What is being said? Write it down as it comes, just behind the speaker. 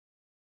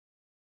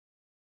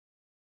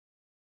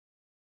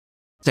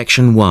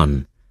Section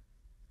 1.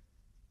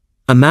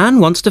 A man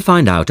wants to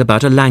find out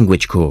about a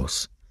language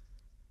course.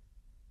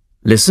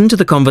 Listen to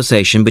the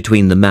conversation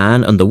between the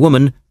man and the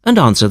woman and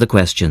answer the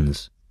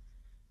questions.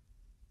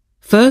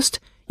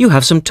 First, you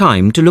have some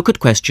time to look at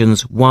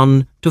questions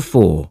 1 to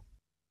 4.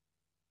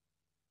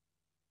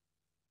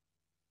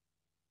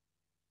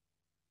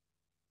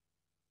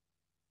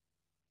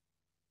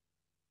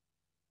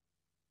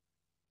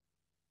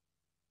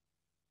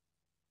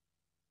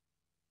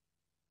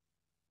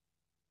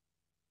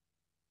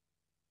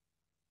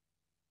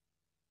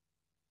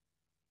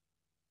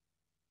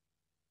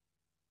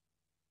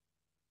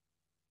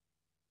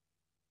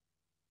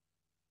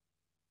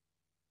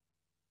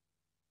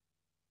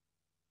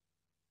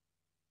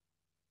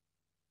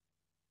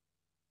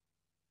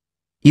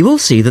 You will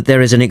see that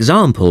there is an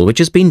example which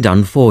has been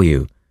done for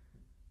you.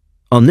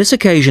 On this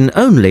occasion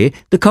only,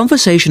 the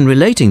conversation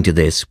relating to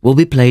this will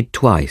be played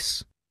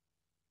twice.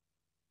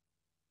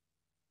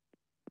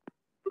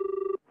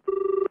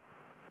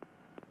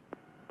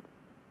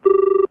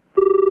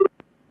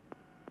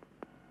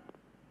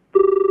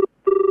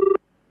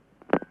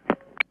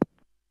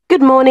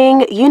 Good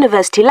morning,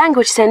 University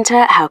Language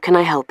Centre. How can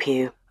I help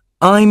you?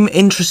 I'm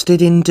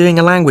interested in doing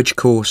a language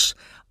course.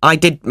 I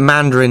did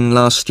Mandarin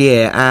last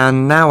year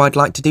and now I'd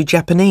like to do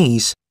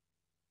Japanese.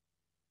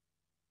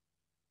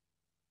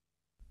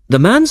 The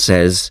man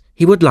says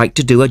he would like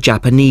to do a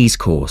Japanese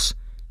course,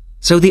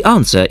 so the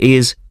answer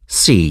is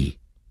C.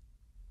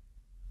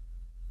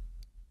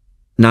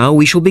 Now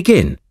we shall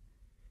begin.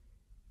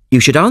 You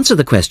should answer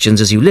the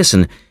questions as you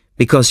listen,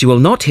 because you will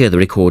not hear the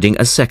recording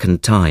a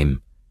second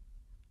time.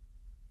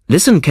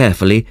 Listen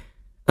carefully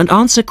and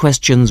answer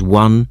questions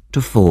 1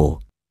 to 4.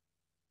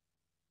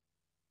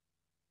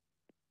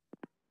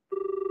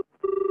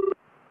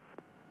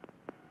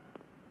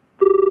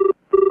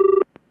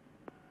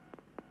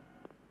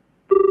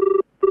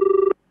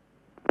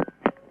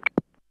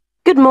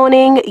 Good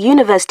morning,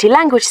 University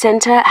Language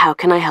Centre. How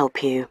can I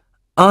help you?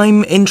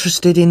 I'm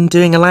interested in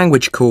doing a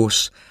language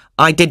course.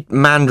 I did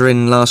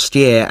Mandarin last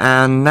year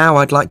and now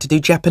I'd like to do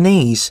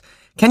Japanese.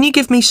 Can you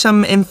give me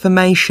some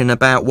information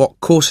about what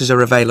courses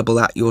are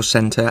available at your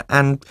centre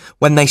and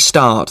when they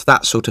start,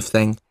 that sort of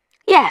thing?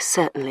 Yes,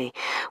 certainly.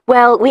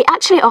 Well, we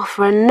actually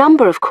offer a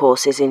number of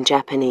courses in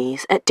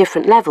Japanese at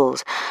different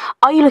levels.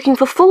 Are you looking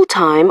for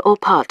full-time or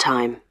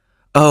part-time?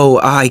 Oh,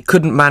 I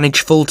couldn't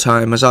manage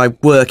full-time as I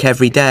work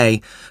every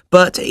day,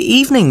 but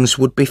evenings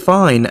would be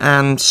fine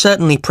and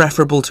certainly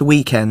preferable to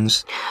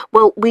weekends.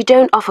 Well, we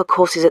don't offer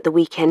courses at the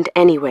weekend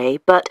anyway,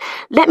 but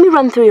let me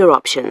run through your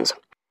options.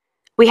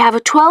 We have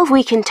a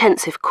 12-week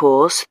intensive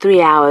course,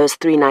 3 hours,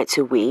 3 nights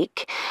a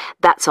week.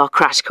 That's our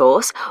crash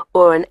course,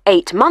 or an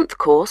 8-month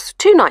course,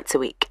 2 nights a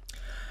week.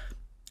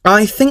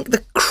 I think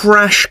the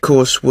crash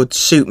course would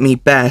suit me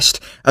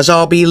best, as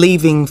I'll be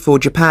leaving for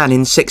Japan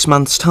in 6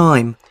 months'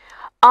 time.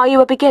 Are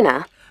you a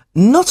beginner?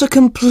 Not a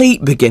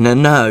complete beginner,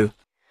 no.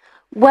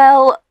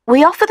 Well,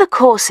 we offer the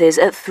courses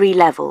at 3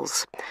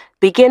 levels.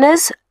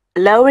 Beginners,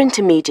 lower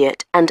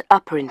intermediate and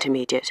upper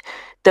intermediate,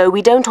 though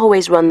we don't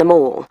always run them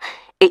all.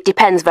 It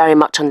depends very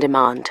much on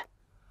demand.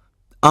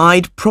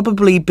 I'd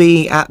probably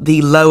be at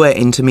the lower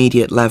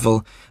intermediate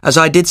level, as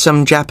I did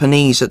some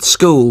Japanese at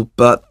school,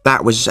 but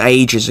that was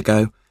ages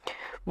ago.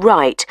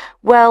 Right.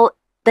 Well,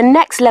 the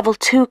next Level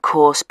 2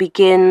 course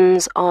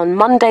begins on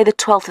Monday the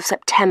 12th of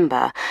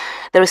September.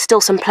 There are still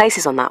some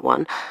places on that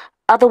one.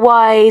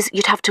 Otherwise,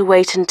 you'd have to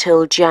wait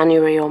until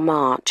January or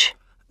March.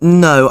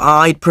 No,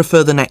 I'd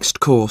prefer the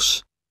next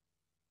course.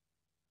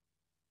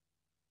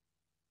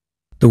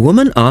 The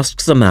woman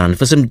asks the man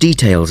for some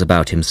details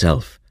about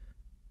himself.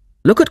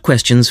 Look at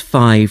questions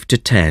 5 to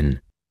 10.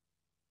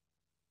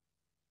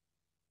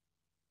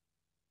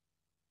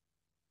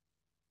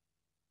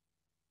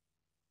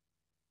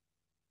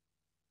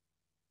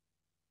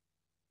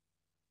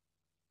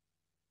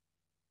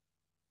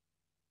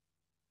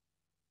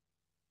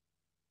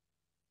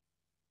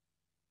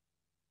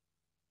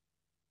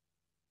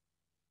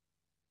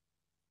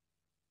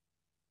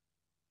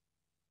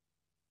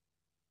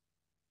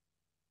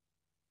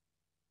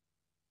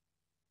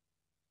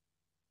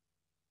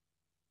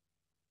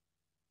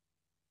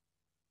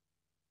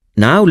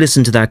 Now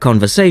listen to their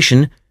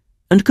conversation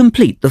and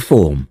complete the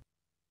form.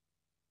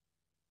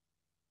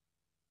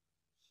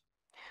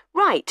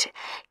 Right.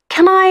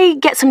 Can I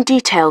get some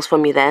details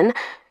from you then,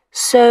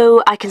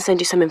 so I can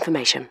send you some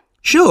information?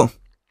 Sure.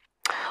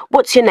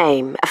 What's your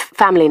name? A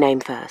family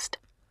name first.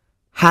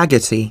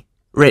 Haggerty.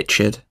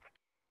 Richard.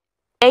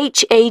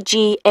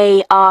 Hagarty?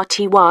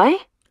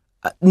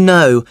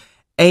 No,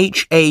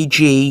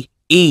 Hagerty.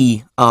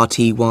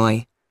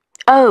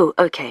 Oh,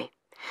 okay.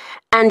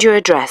 And your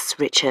address,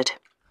 Richard?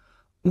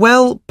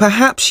 Well,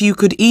 perhaps you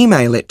could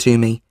email it to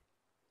me.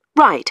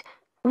 Right.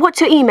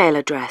 What's your email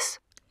address?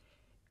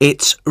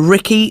 It's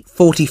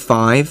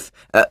Ricky45,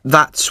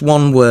 that's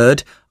one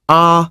word,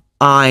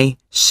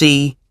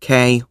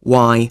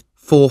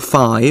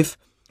 RICKY45,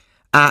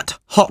 at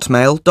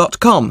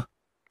hotmail.com.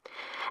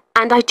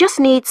 And I just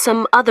need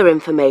some other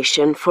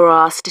information for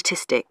our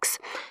statistics.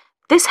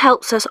 This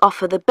helps us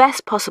offer the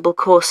best possible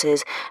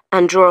courses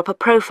and draw up a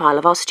profile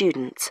of our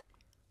students.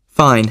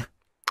 Fine.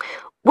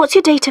 What's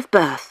your date of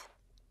birth?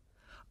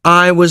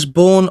 I was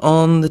born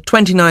on the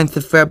 29th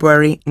of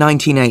February,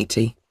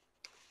 1980.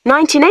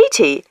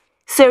 1980?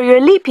 So you're a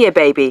leap year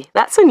baby.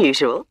 That's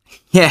unusual.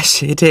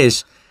 Yes, it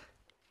is.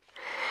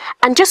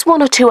 And just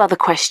one or two other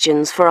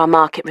questions for our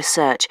market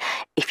research,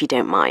 if you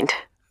don't mind.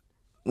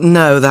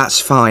 No, that's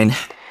fine.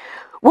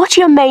 What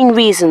are your main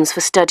reasons for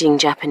studying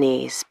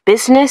Japanese?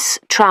 Business,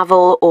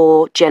 travel,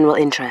 or general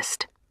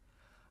interest?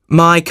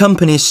 My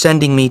company's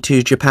sending me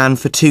to Japan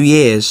for 2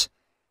 years.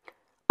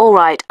 All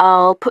right,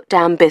 I'll put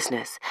down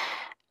business.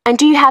 And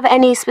do you have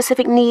any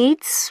specific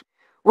needs?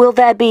 Will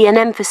there be an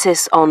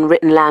emphasis on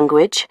written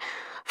language?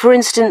 For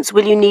instance,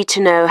 will you need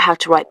to know how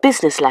to write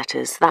business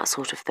letters, that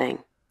sort of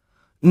thing?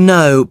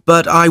 No,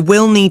 but I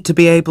will need to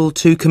be able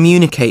to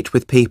communicate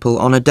with people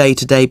on a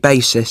day-to-day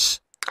basis.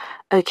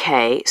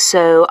 OK,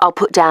 so I'll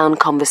put down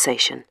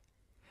conversation.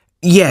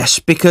 Yes,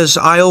 because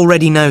I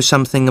already know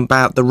something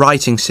about the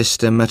writing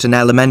system at an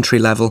elementary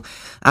level,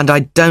 and I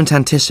don't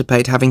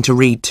anticipate having to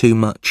read too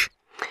much.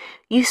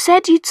 You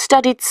said you'd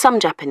studied some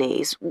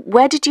Japanese.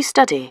 Where did you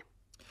study?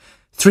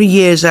 3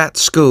 years at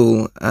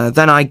school,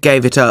 then I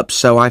gave it up,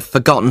 so I've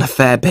forgotten a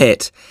fair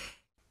bit.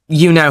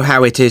 You know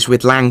how it is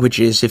with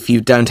languages if you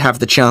don't have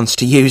the chance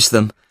to use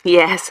them.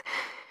 Yes,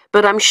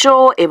 but I'm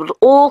sure it will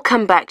all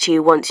come back to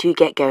you once you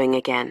get going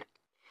again.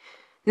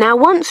 Now,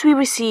 once we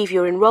receive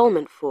your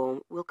enrolment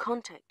form, we'll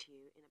contact you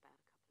in about...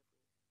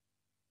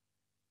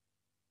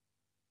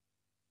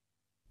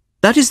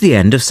 That is the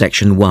end of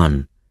section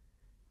 1.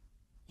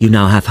 You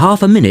now have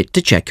half a minute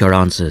to check your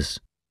answers.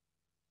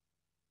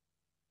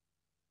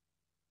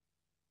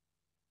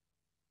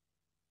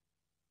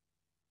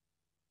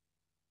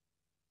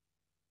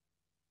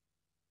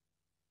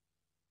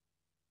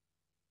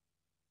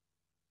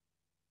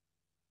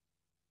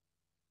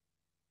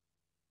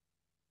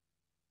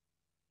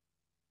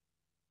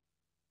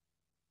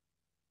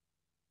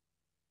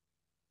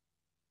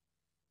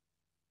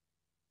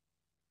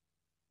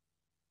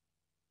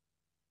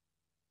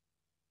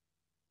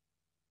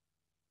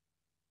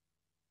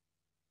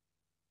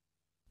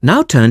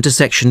 Now turn to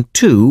section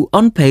 2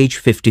 on page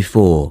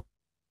 54.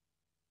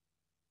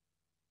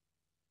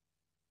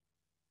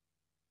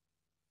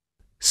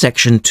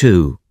 Section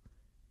 2.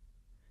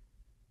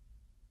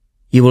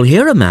 You will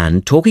hear a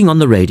man talking on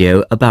the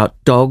radio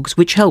about dogs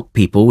which help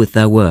people with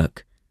their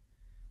work.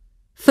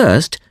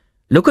 First,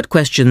 look at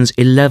questions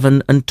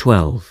 11 and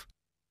 12.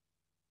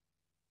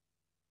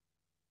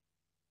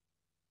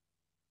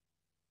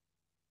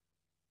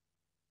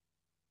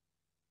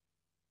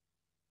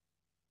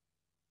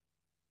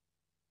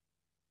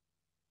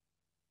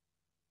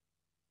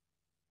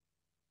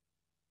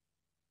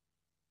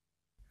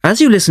 As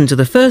you listen to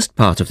the first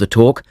part of the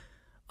talk,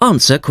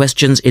 answer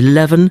questions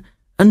 11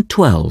 and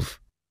 12.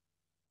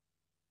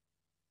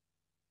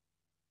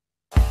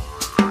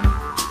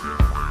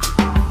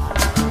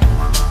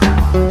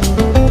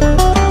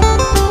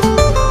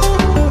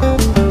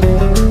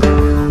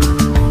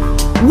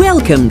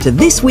 Welcome to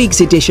this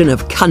week's edition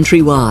of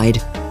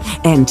Countrywide.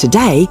 And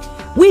today,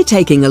 we're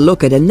taking a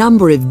look at a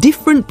number of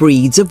different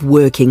breeds of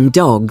working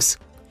dogs.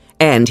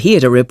 And here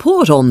to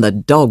report on the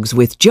dogs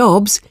with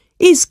jobs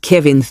is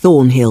Kevin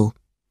Thornhill.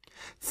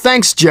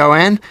 Thanks,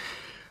 Joanne.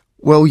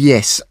 Well,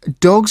 yes,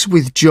 dogs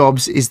with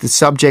jobs is the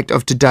subject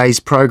of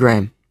today's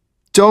program.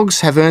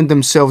 Dogs have earned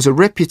themselves a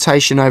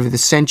reputation over the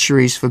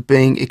centuries for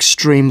being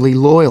extremely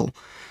loyal.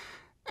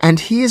 And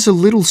here's a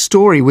little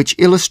story which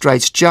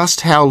illustrates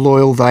just how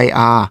loyal they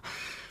are.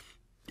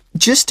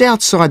 Just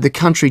outside the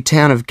country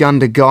town of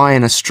Gundagai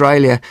in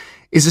Australia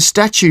is a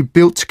statue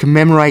built to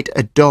commemorate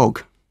a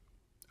dog.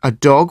 A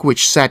dog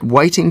which sat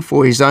waiting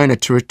for his owner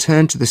to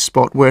return to the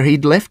spot where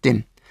he'd left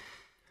him.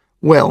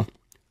 Well,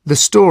 the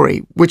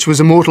story, which was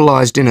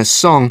immortalised in a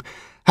song,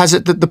 has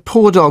it that the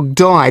poor dog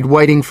died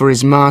waiting for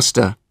his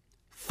master,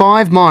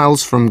 5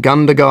 miles from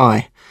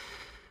Gundagai,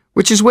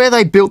 which is where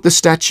they built the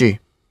statue.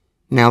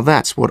 Now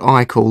that's what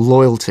I call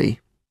loyalty.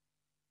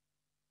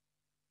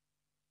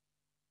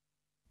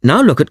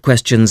 Now look at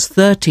questions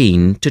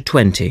 13 to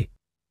 20.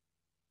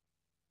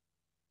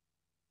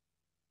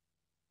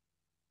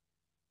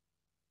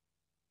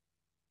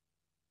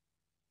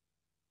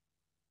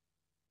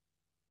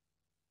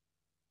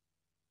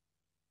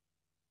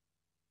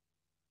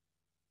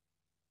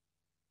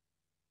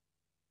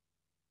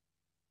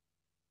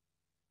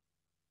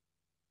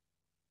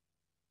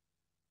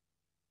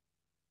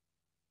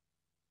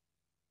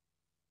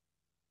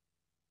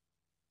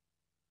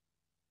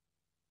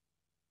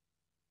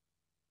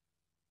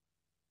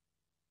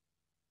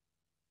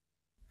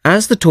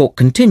 As the talk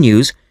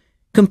continues,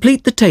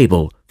 complete the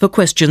table for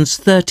questions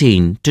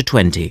 13 to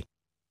 20.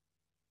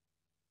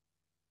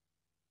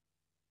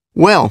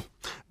 Well,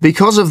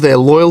 because of their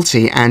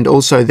loyalty and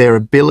also their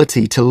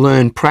ability to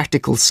learn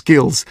practical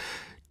skills,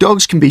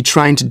 dogs can be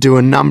trained to do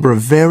a number of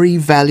very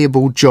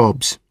valuable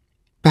jobs.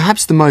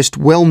 Perhaps the most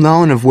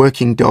well-known of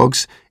working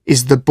dogs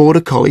is the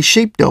Border Collie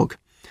sheepdog.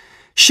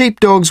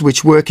 Sheepdogs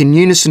which work in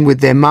unison with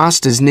their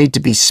masters need to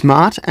be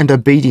smart and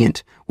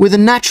obedient, with a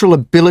natural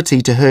ability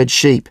to herd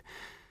sheep.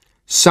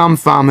 Some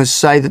farmers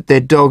say that their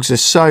dogs are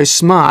so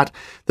smart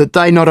that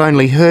they not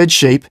only herd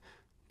sheep,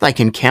 they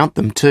can count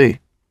them too.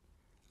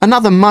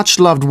 Another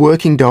much-loved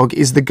working dog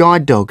is the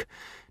guide dog,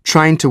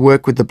 trained to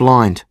work with the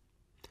blind.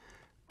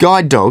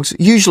 Guide dogs,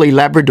 usually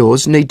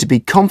Labradors, need to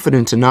be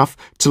confident enough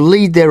to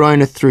lead their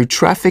owner through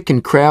traffic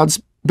and crowds,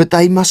 but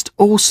they must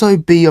also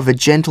be of a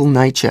gentle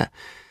nature.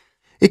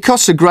 It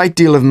costs a great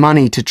deal of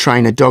money to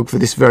train a dog for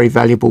this very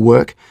valuable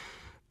work,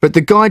 but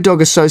the guide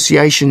dog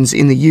associations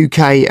in the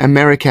UK,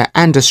 America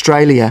and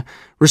Australia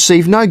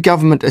receive no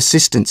government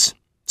assistance,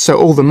 so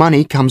all the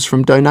money comes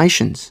from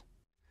donations.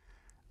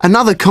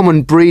 Another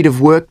common breed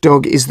of work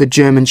dog is the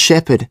German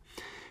Shepherd.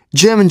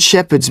 German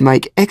Shepherds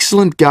make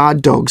excellent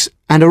guard dogs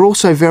and are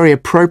also very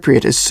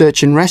appropriate as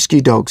search and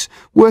rescue dogs,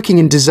 working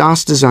in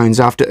disaster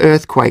zones after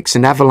earthquakes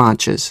and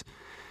avalanches.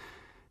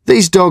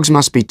 These dogs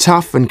must be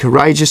tough and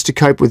courageous to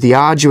cope with the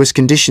arduous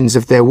conditions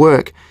of their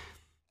work,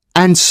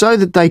 and so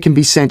that they can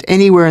be sent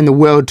anywhere in the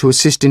world to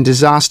assist in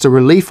disaster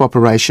relief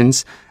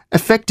operations,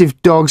 effective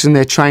dogs and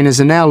their trainers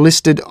are now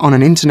listed on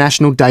an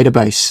international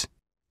database.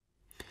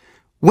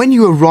 When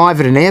you arrive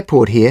at an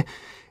airport here,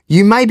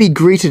 you may be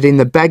greeted in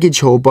the baggage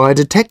hall by a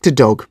detector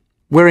dog,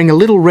 wearing a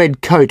little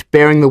red coat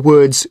bearing the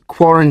words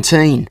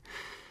 "Quarantine."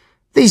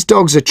 These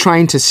dogs are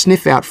trained to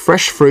sniff out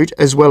fresh fruit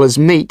as well as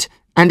meat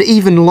and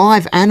even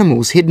live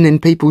animals hidden in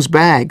people's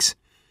bags.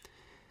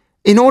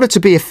 In order to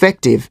be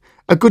effective,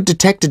 a good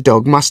detector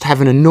dog must have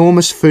an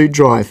enormous food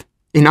drive.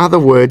 In other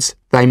words,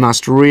 they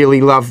must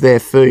really love their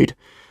food.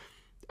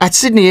 At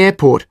Sydney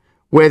Airport,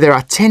 where there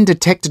are 10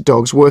 detector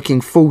dogs working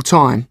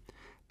full-time,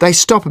 they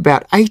stop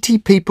about 80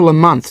 people a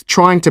month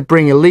trying to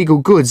bring illegal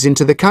goods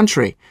into the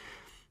country.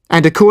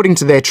 And according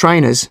to their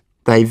trainers,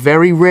 they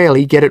very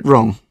rarely get it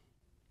wrong.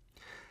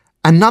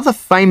 Another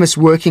famous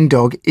working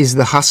dog is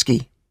the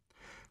husky.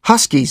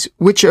 Huskies,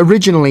 which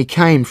originally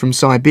came from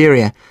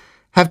Siberia,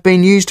 have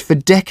been used for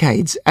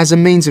decades as a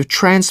means of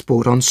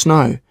transport on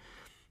snow,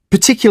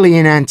 particularly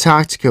in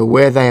Antarctica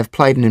where they have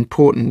played an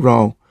important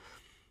role.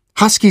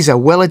 Huskies are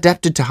well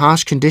adapted to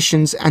harsh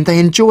conditions and they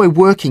enjoy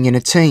working in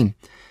a team.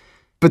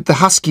 But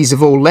the huskies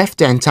have all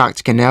left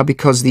Antarctica now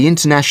because the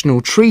international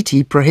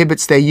treaty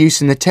prohibits their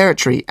use in the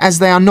territory as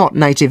they are not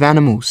native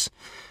animals.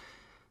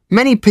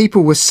 Many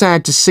people were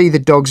sad to see the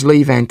dogs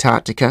leave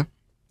Antarctica,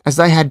 as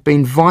they had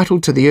been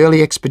vital to the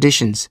early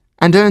expeditions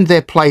and earned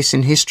their place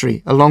in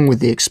history along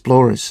with the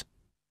explorers.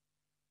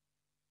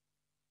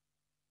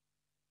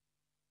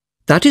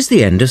 That is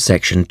the end of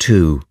section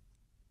 2.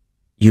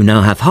 You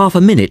now have half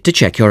a minute to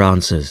check your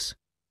answers.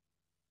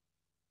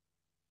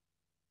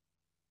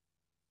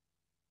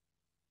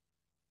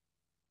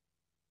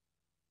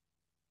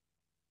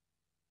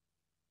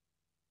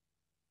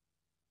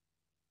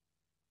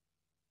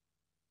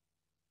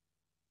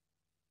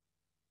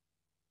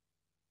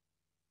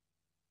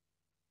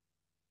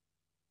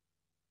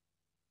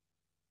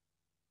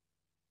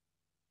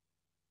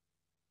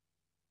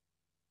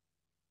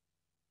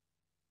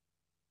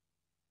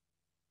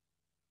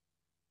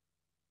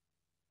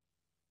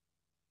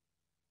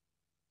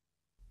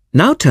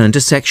 Now turn to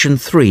section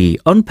 3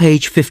 on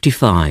page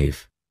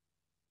 55.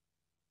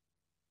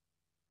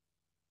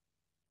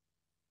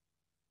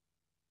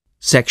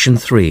 Section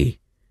 3.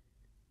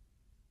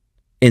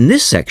 In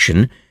this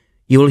section,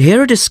 you will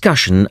hear a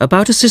discussion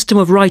about a system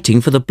of writing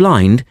for the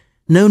blind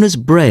known as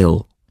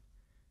Braille.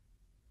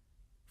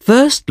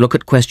 First, look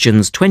at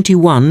questions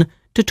 21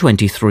 to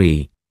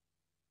 23.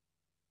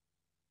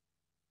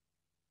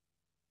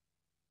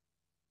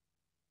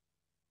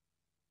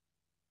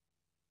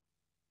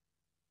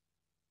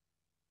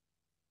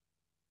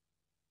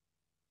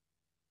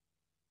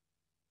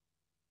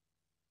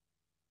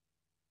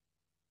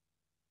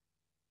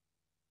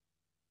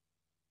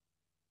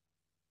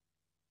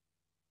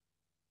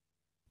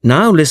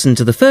 Now listen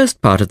to the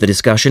first part of the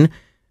discussion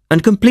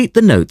and complete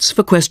the notes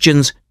for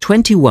questions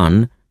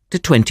 21 to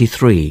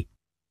 23.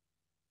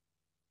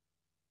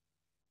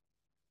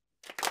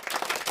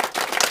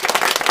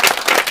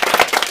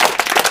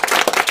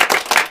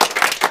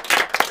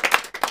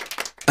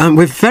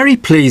 We're very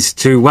pleased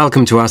to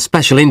welcome to our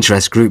special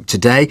interest group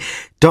today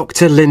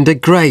Dr. Linda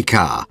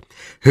Graycar,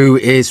 who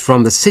is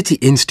from the City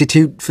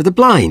Institute for the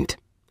Blind.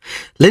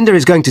 Linda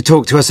is going to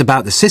talk to us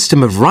about the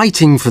system of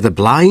writing for the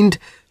blind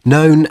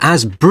known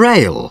as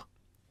Braille.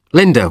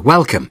 Linda,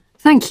 welcome.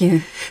 Thank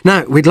you.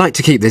 Now, we'd like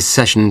to keep this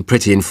session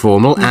pretty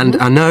informal, and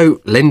I know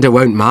Linda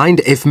won't mind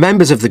if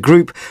members of the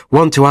group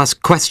want to ask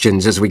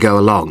questions as we go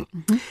along.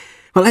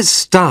 Well, let's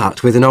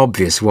start with an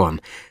obvious one.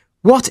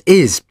 What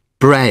is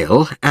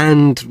Braille,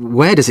 and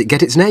where does it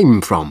get its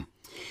name from?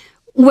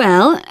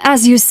 Well,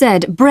 as you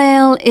said,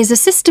 Braille is a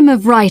system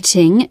of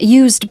writing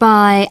used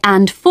by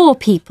and for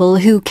people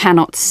who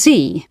cannot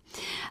see.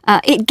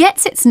 It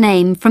gets its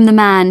name from the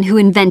man who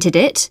invented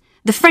it,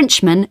 the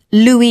Frenchman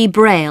Louis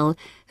Braille,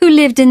 who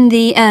lived in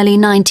the early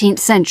 19th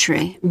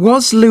century.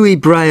 Was Louis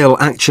Braille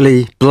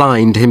actually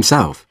blind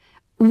himself?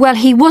 Well,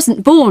 he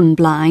wasn't born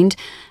blind,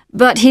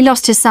 but he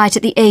lost his sight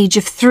at the age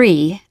of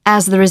 3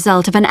 as the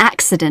result of an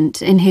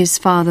accident in his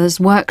father's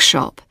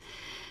workshop.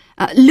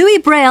 Louis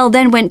Braille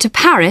then went to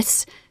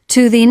Paris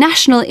to the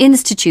National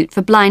Institute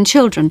for Blind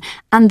Children,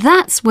 and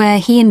that's where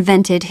he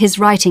invented his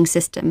writing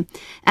system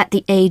at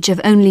the age of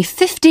only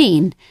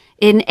 15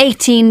 in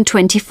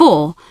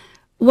 1824,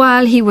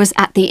 while he was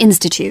at the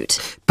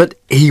Institute. But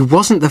he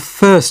wasn't the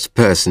first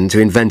person to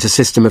invent a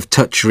system of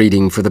touch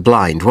reading for the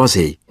blind, was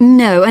he?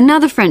 No,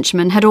 another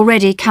Frenchman had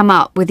already come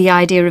up with the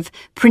idea of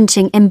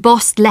printing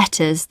embossed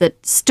letters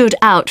that stood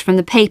out from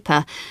the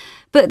paper,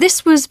 but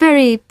this was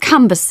very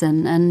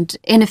cumbersome and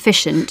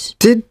inefficient.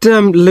 Did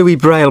Louis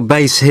Braille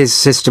base his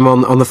system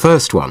on the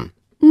first one?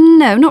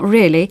 No, not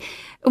really.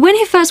 When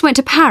he first went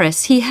to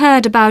Paris, he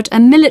heard about a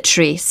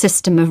military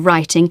system of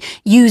writing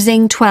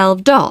using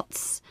 12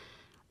 dots.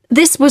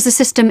 This was a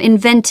system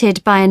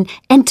invented by an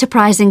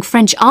enterprising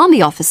French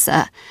army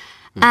officer,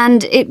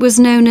 and it was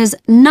known as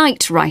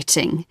night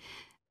writing.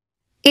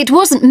 It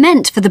wasn't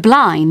meant for the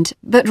blind,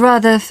 but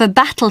rather for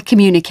battle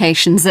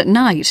communications at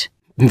night.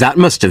 That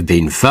must have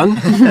been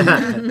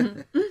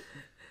fun.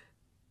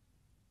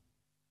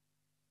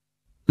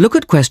 Look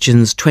at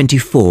questions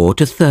 24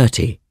 to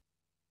 30.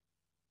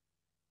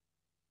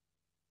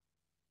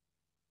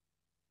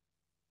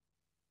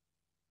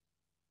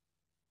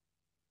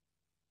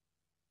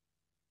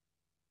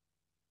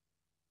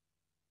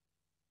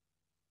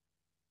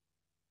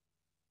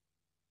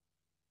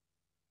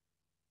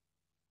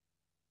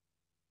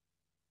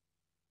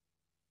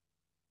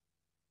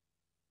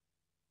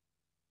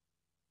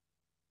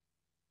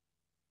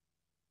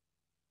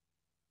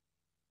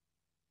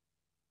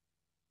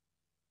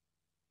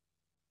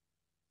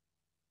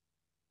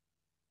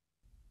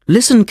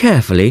 Listen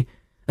carefully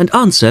and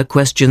answer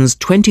questions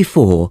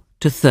 24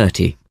 to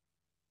 30.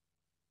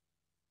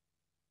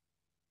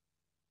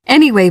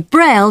 Anyway,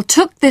 Braille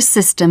took this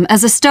system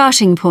as a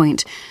starting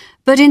point,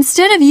 but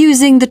instead of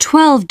using the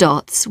 12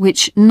 dots,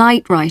 which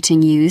night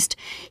writing used,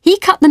 he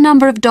cut the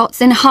number of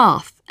dots in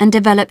half and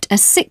developed a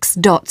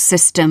 6-dot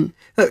system.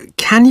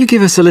 Can you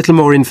give us a little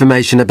more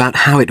information about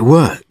how it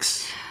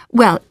works?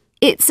 Well,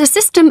 it's a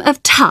system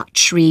of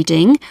touch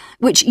reading,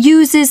 which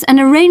uses an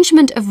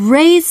arrangement of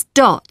raised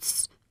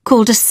dots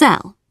called a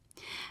cell.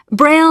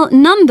 Braille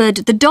numbered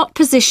the dot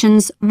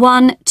positions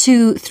 1,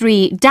 2,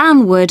 3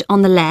 downward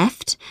on the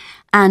left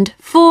and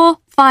 4,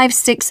 5,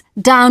 6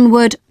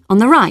 downward on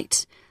the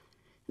right.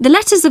 The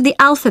letters of the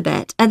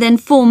alphabet are then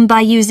formed by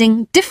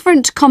using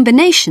different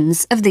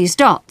combinations of these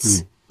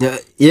dots.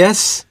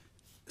 Yes?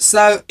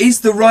 So,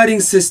 is the writing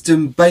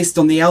system based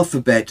on the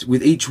alphabet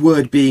with each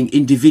word being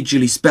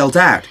individually spelt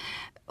out?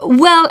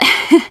 Well,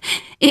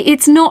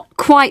 it's not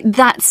quite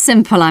that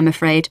simple, I'm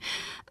afraid.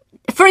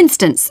 For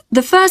instance,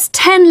 the first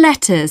 10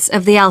 letters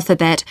of the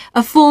alphabet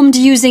are formed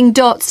using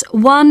dots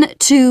 1,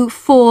 2,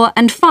 4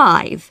 and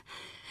 5.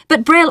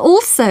 But Braille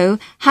also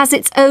has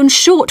its own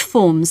short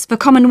forms for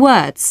common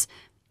words.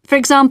 For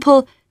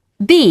example,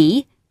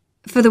 B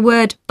for the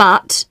word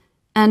but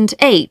and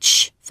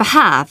H for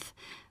have.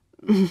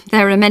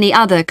 There are many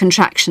other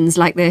contractions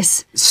like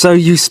this. So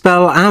you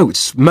spell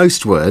out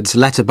most words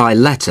letter by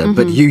letter,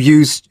 but you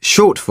use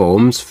short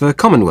forms for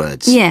common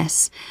words?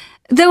 Yes.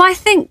 Though I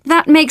think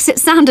that makes it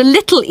sound a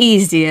little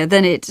easier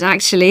than it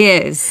actually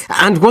is.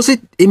 And was it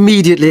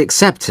immediately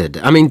accepted?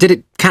 I mean, did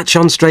it catch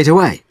on straight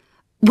away?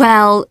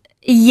 Well,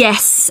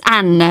 yes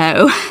and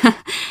no.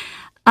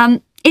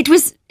 It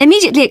was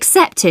immediately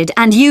accepted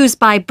and used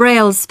by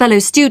Braille's fellow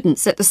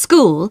students at the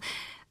school,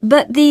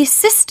 but the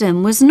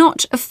system was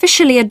not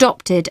officially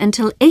adopted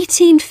until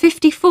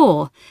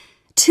 1854,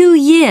 2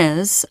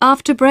 years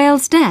after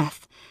Braille's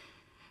death.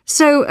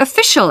 So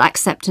official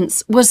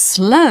acceptance was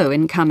slow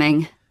in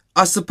coming.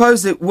 I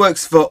suppose it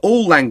works for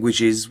all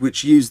languages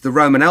which use the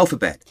Roman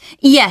alphabet.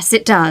 Yes,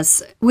 it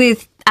does,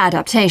 with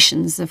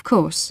adaptations, of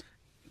course.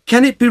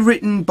 Can it be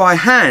written by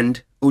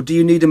hand, or do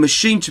you need a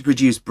machine to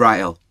produce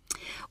Braille?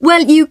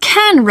 Well, you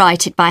can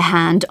write it by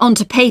hand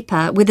onto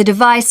paper with a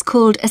device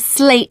called a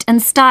slate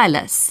and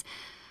stylus.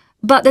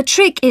 But the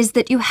trick is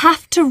that you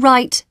have to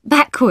write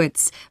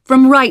backwards,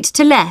 from right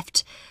to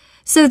left,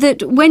 so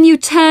that when you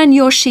turn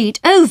your sheet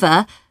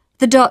over,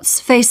 the dots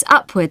face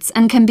upwards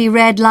and can be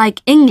read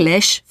like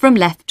English from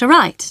left to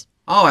right.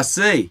 Oh, I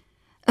see.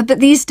 But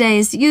these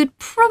days, you'd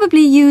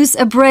probably use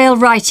a Braille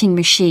writing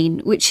machine,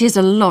 which is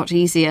a lot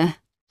easier.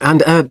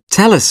 And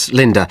tell us,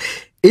 Linda,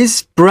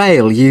 is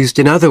Braille used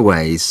in other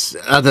ways,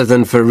 other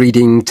than for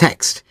reading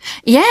text?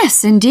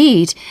 Yes,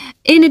 indeed.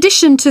 In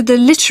addition to the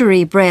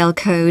literary Braille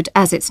code,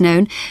 as it's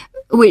known,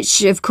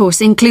 which of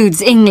course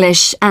includes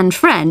English and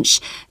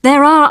French,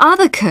 there are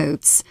other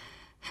codes.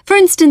 For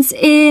instance,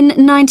 in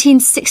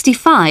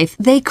 1965,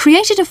 they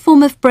created a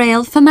form of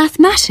Braille for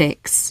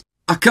mathematics.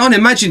 I can't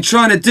imagine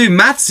trying to do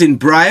maths in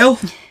Braille.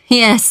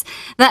 Yes,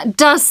 that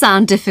does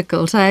sound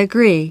difficult, I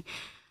agree.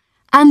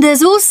 And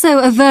there's also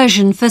a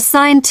version for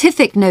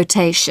scientific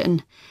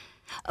notation.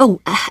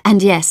 Oh,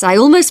 and yes, I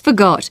almost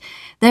forgot.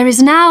 There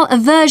is now a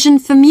version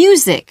for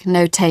music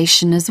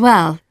notation as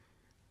well.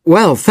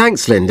 Well,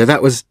 thanks, Linda.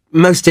 That was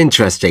most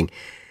interesting.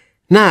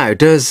 Now,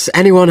 does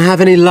anyone have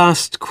any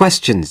last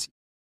questions?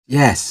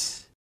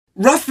 Yes.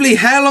 Roughly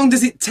how long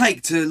does it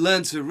take to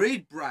learn to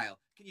read Braille?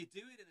 Can you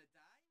do it in a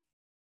day?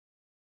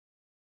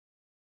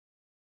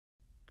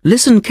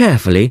 Listen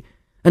carefully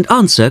and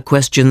answer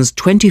questions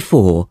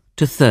 24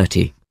 to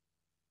 30.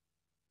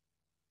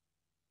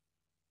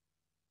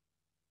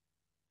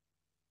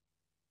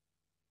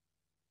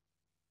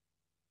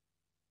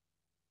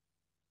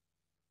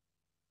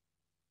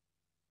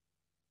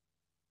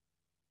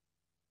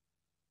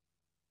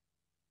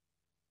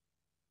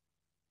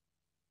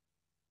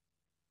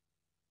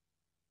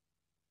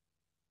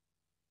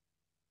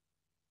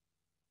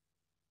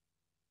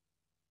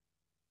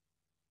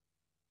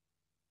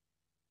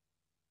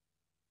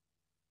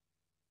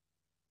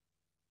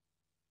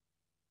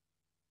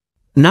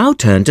 Now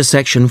turn to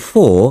section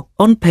 4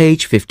 on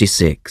page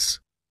 56.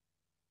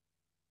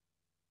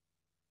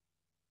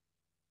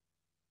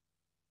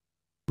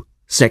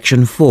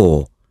 Section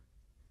 4.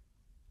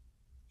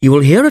 You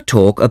will hear a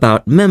talk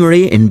about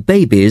memory in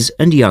babies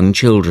and young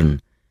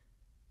children.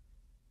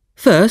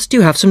 First,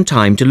 you have some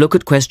time to look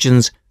at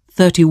questions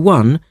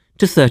 31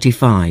 to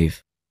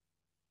 35.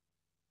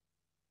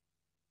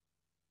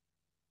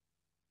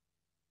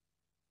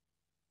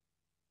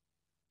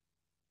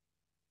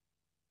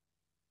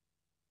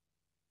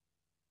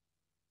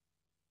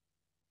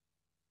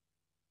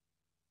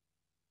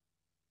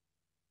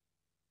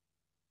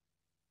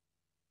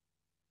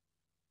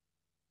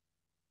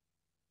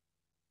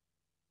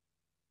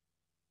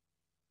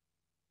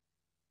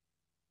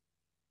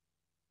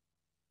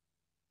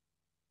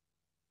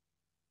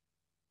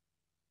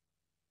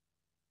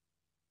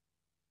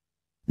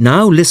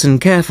 Now listen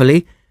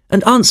carefully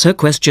and answer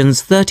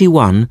questions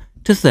 31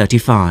 to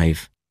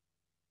 35.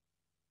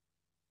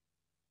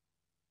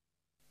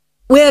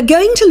 We're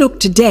going to look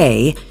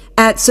today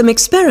at some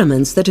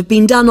experiments that have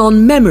been done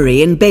on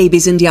memory in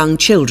babies and young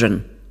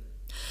children.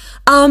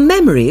 Our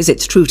memories,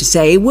 it's true to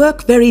say,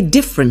 work very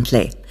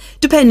differently,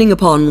 depending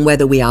upon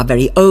whether we are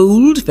very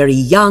old, very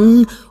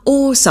young,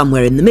 or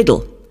somewhere in the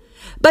middle.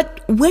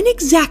 But when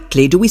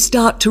exactly do we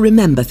start to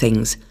remember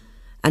things?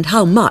 And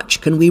how much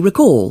can we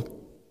recall?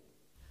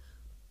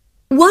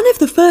 One of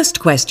the first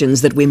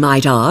questions that we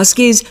might ask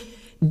is,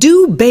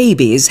 do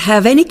babies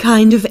have any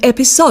kind of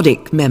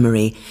episodic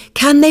memory?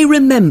 Can they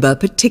remember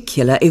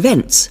particular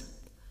events?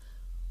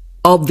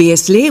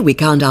 Obviously, we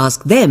can't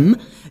ask them,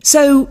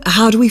 so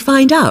how do we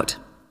find out?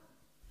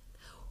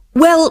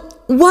 Well,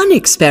 one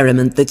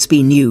experiment that's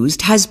been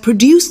used has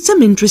produced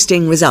some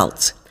interesting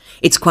results.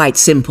 It's quite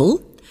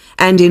simple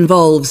and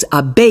involves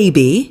a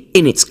baby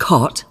in its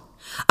cot,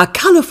 a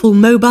colourful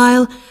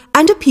mobile,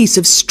 and a piece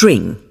of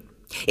string.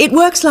 It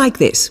works like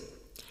this.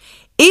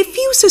 If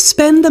you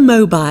suspend the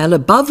mobile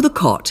above the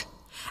cot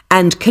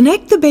and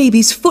connect the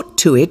baby's foot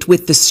to it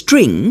with the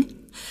string,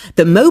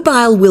 the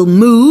mobile will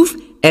move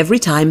every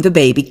time the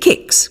baby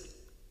kicks.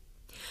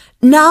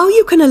 Now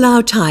you can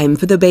allow time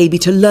for the baby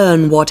to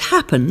learn what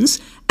happens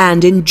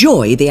and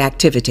enjoy the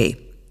activity.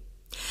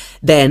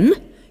 Then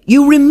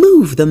you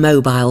remove the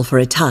mobile for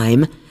a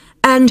time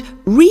and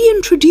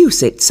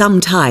reintroduce it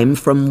sometime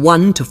from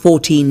 1 to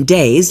 14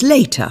 days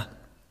later.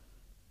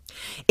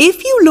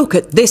 If you look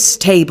at this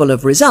table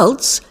of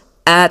results,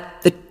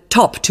 at the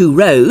top 2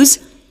 rows,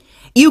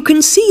 you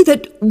can see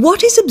that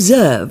what is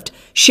observed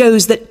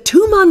shows that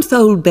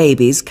 2-month-old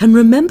babies can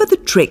remember the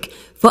trick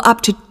for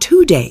up to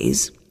 2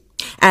 days,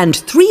 and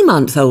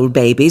 3-month-old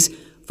babies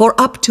for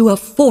up to a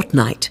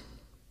fortnight.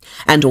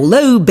 And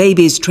although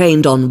babies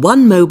trained on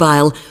one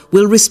mobile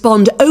will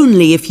respond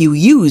only if you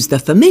use the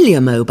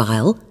familiar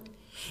mobile,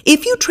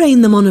 if you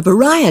train them on a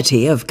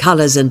variety of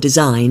colours and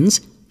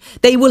designs,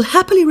 they will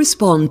happily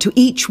respond to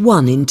each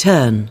one in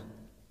turn.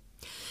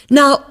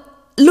 Now,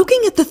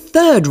 looking at the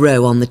 3rd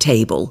row on the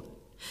table,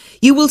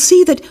 you will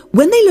see that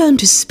when they learn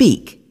to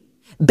speak,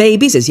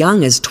 babies as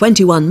young as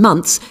 21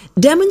 months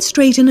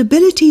demonstrate an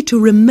ability to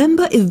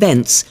remember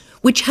events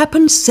which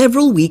happened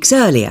several weeks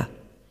earlier.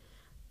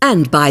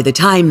 And by the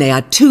time they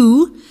are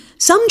 2,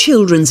 some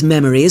children's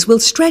memories will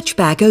stretch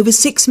back over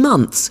 6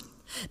 months,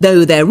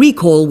 though their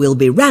recall will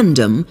be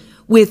random,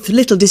 with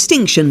little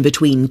distinction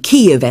between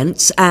key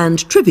events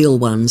and trivial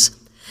ones.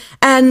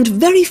 And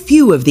very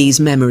few of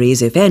these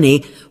memories, if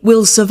any,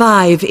 will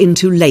survive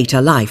into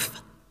later life.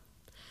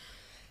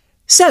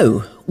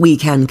 So, we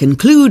can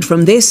conclude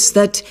from this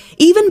that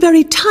even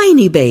very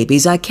tiny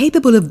babies are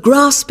capable of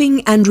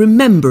grasping and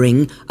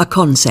remembering a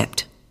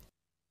concept.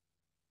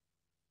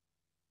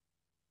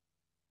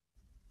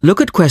 Look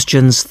at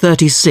questions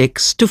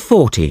 36 to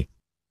 40.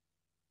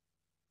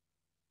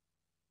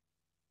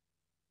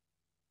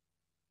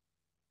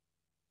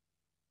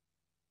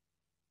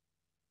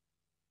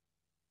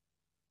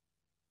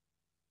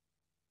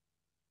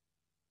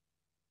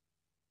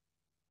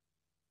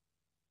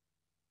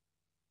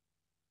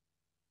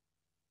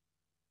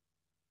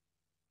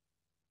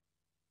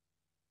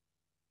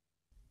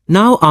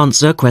 Now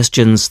answer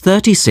questions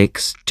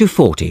 36 to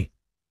 40.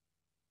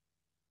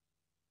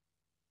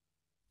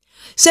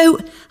 So,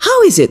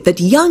 how is it that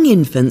young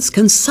infants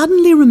can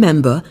suddenly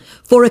remember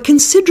for a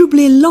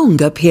considerably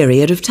longer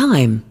period of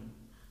time?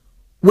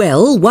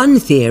 Well, one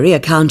theory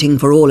accounting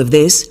for all of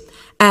this,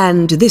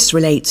 and this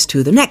relates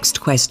to the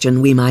next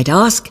question we might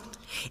ask,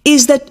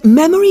 is that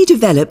memory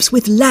develops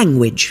with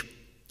language.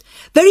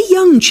 Very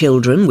young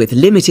children with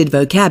limited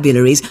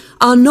vocabularies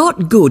are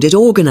not good at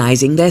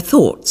organising their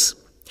thoughts.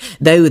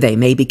 Though they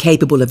may be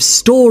capable of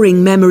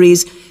storing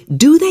memories,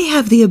 do they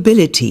have the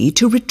ability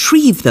to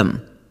retrieve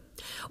them?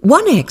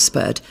 One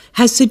expert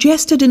has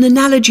suggested an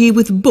analogy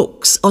with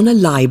books on a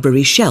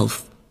library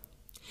shelf.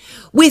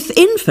 With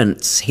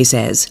infants, he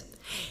says,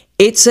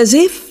 it's as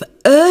if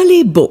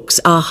early books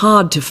are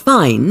hard to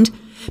find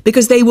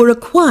because they were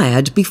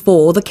acquired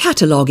before the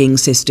cataloguing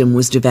system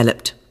was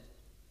developed.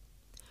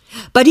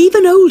 But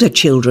even older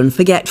children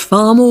forget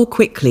far more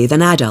quickly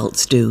than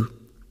adults do.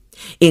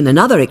 In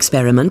another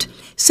experiment,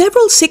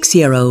 several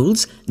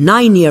 6-year-olds,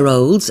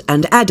 9-year-olds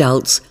and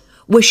adults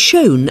were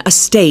shown a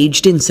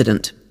staged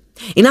incident.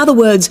 In other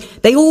words,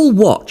 they all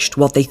watched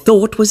what they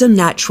thought was a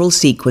natural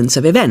sequence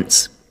of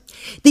events.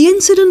 The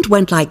incident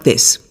went like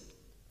this.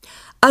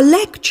 A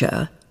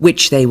lecture,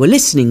 which they were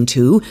listening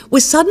to,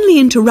 was suddenly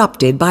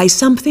interrupted by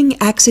something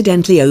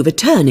accidentally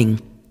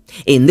overturning.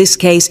 In this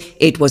case,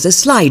 it was a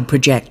slide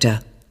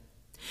projector.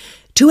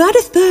 To add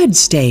a third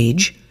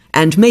stage,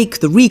 and make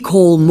the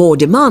recall more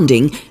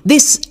demanding,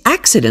 this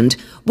accident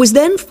was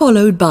then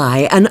followed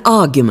by an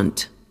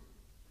argument.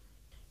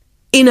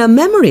 In a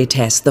memory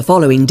test the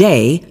following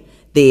day,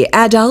 the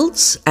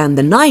adults and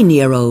the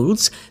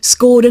 9-year-olds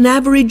scored an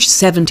average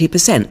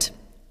 70%,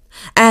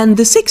 and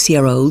the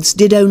 6-year-olds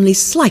did only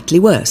slightly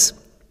worse.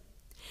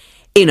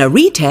 In a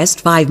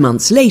retest 5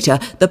 months later,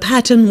 the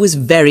pattern was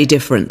very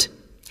different.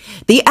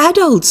 The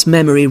adults'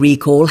 memory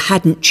recall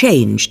hadn't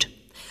changed,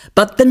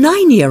 but the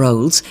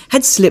 9-year-olds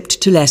had slipped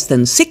to less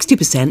than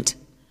 60%,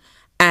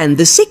 and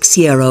the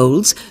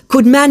 6-year-olds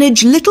could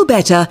manage little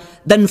better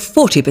than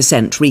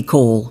 40%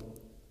 recall.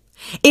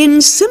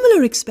 In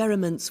similar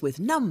experiments with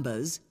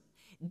numbers,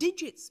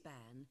 digit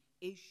span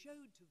is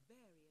shown to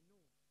vary.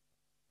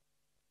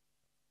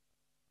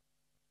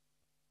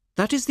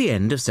 That is the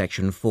end of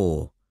section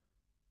 4.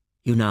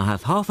 You now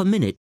have half a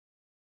minute